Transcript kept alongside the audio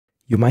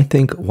You might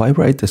think, why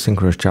write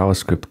asynchronous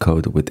JavaScript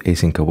code with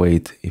async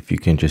await if you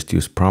can just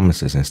use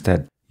promises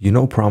instead? You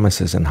know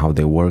promises and how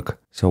they work,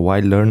 so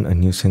why learn a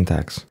new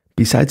syntax?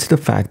 Besides the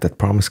fact that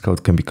promise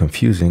code can be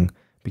confusing,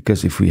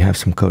 because if we have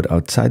some code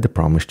outside the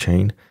promise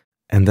chain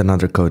and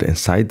another code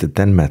inside the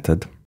then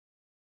method,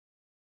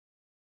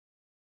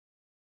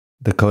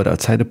 the code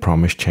outside the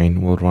promise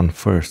chain will run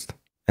first.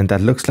 And that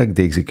looks like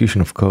the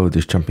execution of code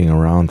is jumping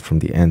around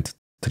from the end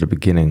to the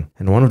beginning.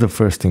 And one of the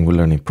first things we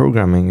learn in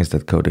programming is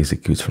that code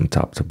executes from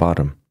top to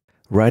bottom.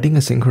 Writing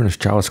asynchronous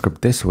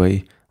JavaScript this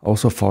way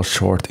also falls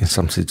short in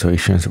some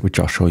situations, which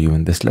I'll show you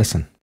in this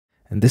lesson.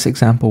 In this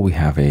example, we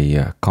have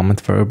a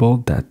comment variable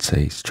that's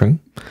a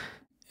string.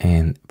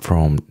 And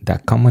from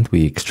that comment,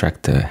 we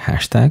extract the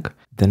hashtag.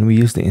 Then we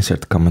use the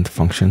insert comment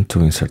function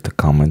to insert the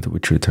comment,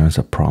 which returns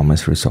a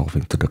promise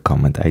resolving to the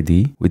comment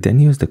ID. We then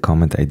use the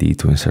comment ID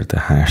to insert the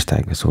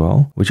hashtag as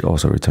well, which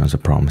also returns a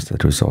promise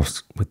that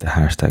resolves with the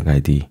hashtag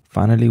ID.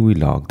 Finally, we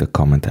log the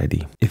comment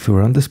ID. If we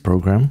run this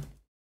program,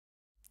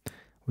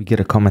 we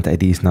get a comment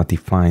ID is not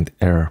defined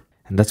error.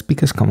 And that's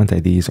because comment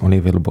ID is only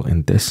available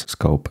in this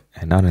scope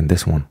and not in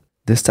this one.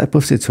 This type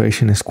of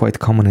situation is quite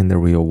common in the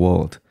real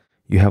world.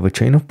 You have a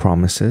chain of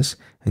promises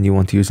and you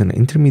want to use an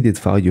intermediate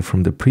value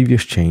from the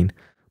previous chain,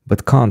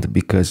 but can't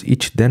because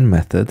each then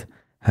method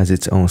has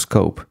its own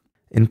scope.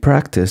 In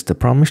practice, the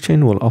promise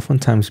chain will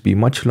oftentimes be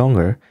much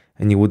longer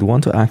and you would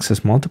want to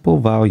access multiple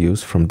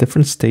values from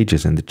different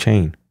stages in the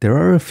chain. There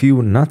are a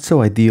few not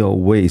so ideal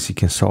ways you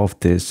can solve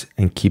this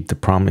and keep the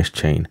promise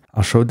chain.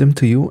 I'll show them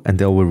to you and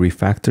they will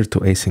refactor to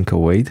async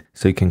await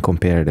so you can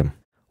compare them.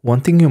 One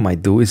thing you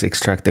might do is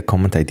extract the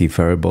comment ID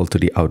variable to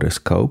the outer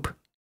scope.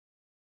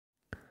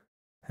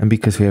 And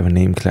because we have a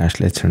name class,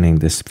 let's rename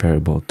this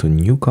variable to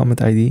new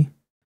comment ID.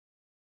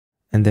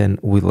 And then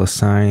we'll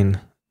assign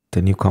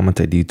the new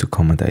comment ID to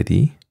comment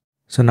ID.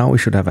 So now we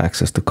should have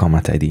access to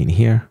comment ID in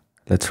here.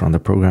 Let's run the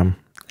program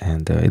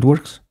and it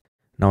works.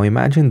 Now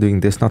imagine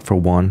doing this not for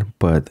one,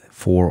 but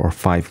 4 or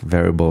 5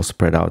 variables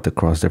spread out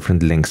across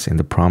different links in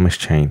the promise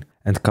chain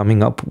and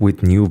coming up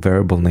with new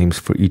variable names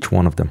for each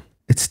one of them.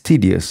 It's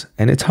tedious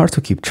and it's hard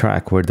to keep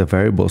track where the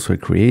variables were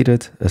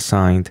created,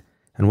 assigned,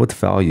 and what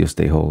values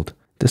they hold.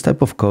 This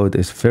type of code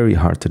is very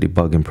hard to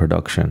debug in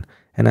production,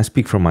 and I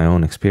speak from my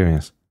own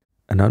experience.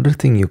 Another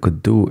thing you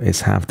could do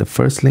is have the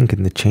first link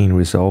in the chain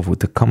resolve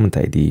with the comment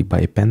ID by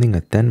appending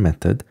a then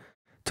method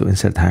to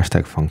insert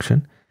hashtag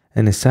function,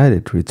 and inside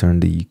it return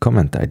the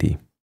comment ID.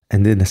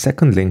 And then the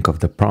second link of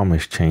the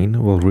promise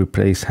chain will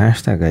replace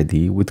hashtag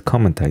ID with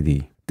comment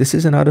ID. This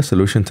is another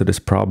solution to this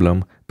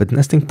problem, but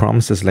nesting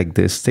promises like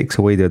this takes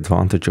away the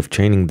advantage of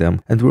chaining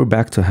them, and we're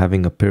back to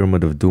having a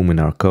pyramid of doom in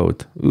our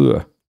code.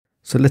 Ugh.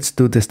 So let's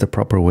do this the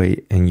proper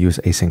way and use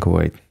async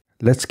await.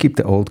 Let's keep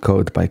the old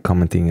code by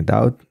commenting it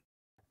out,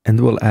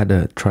 and we'll add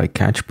a try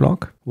catch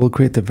block. We'll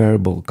create the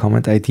variable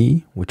comment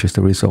ID, which is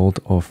the result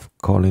of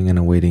calling and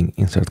awaiting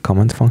insert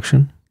comment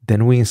function.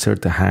 Then we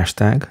insert the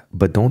hashtag,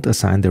 but don't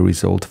assign the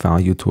result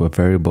value to a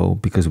variable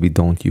because we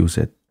don't use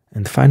it.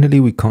 And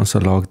finally, we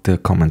console log the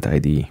comment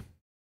ID.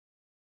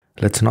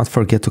 Let's not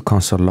forget to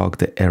console log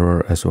the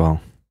error as well.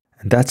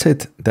 And that's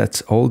it.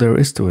 That's all there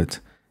is to it.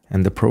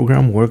 And the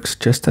program works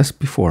just as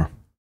before.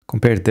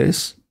 Compare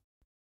this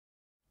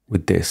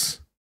with this.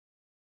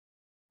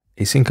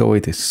 Async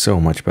await is so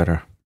much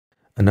better.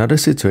 Another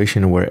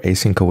situation where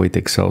async await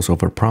excels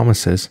over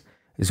promises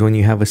is when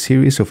you have a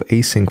series of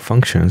async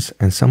functions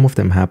and some of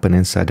them happen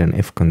inside an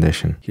if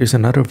condition. Here's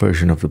another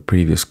version of the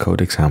previous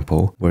code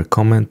example where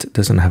comment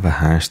doesn't have a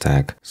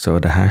hashtag, so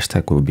the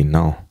hashtag will be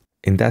null.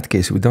 In that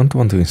case, we don't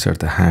want to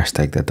insert a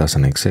hashtag that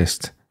doesn't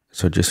exist.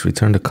 So just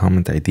return the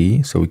comment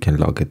ID so we can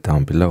log it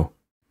down below.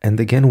 And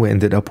again, we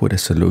ended up with a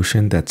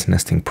solution that's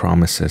nesting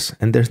promises,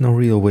 and there's no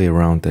real way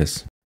around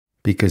this.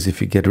 Because if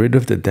you get rid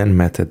of the then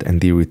method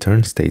and the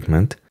return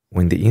statement,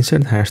 when the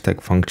insert hashtag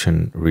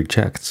function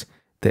rejects,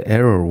 the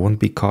error won't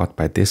be caught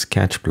by this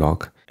catch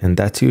block, and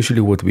that's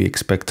usually what we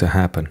expect to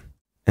happen.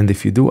 And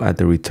if you do add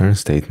the return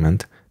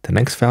statement, the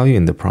next value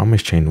in the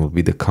promise chain will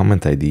be the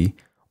comment ID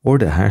or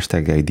the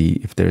hashtag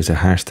ID if there is a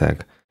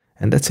hashtag,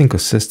 and that's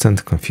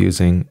inconsistent,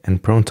 confusing,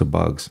 and prone to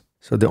bugs.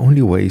 So the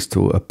only way is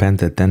to append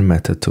the then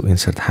method to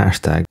insert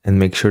hashtag and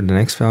make sure the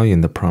next value in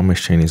the promise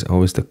chain is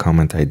always the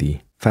comment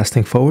ID.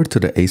 Fasting forward to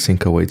the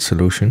async await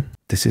solution,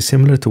 this is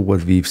similar to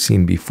what we've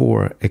seen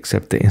before,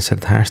 except the insert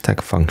hashtag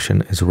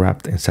function is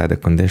wrapped inside a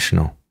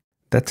conditional.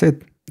 That's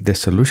it. The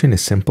solution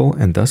is simple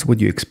and does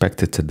what you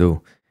expect it to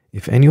do.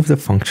 If any of the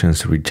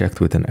functions reject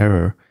with an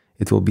error,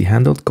 it will be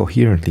handled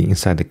coherently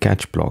inside the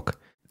catch block.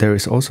 There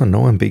is also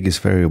no ambiguous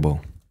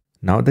variable.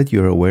 Now that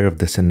you're aware of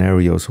the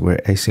scenarios where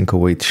async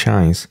await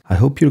shines, I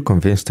hope you're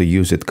convinced to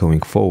use it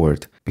going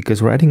forward,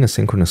 because writing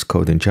asynchronous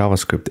code in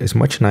JavaScript is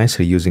much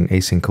nicer using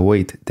async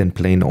await than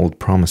plain old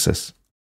promises.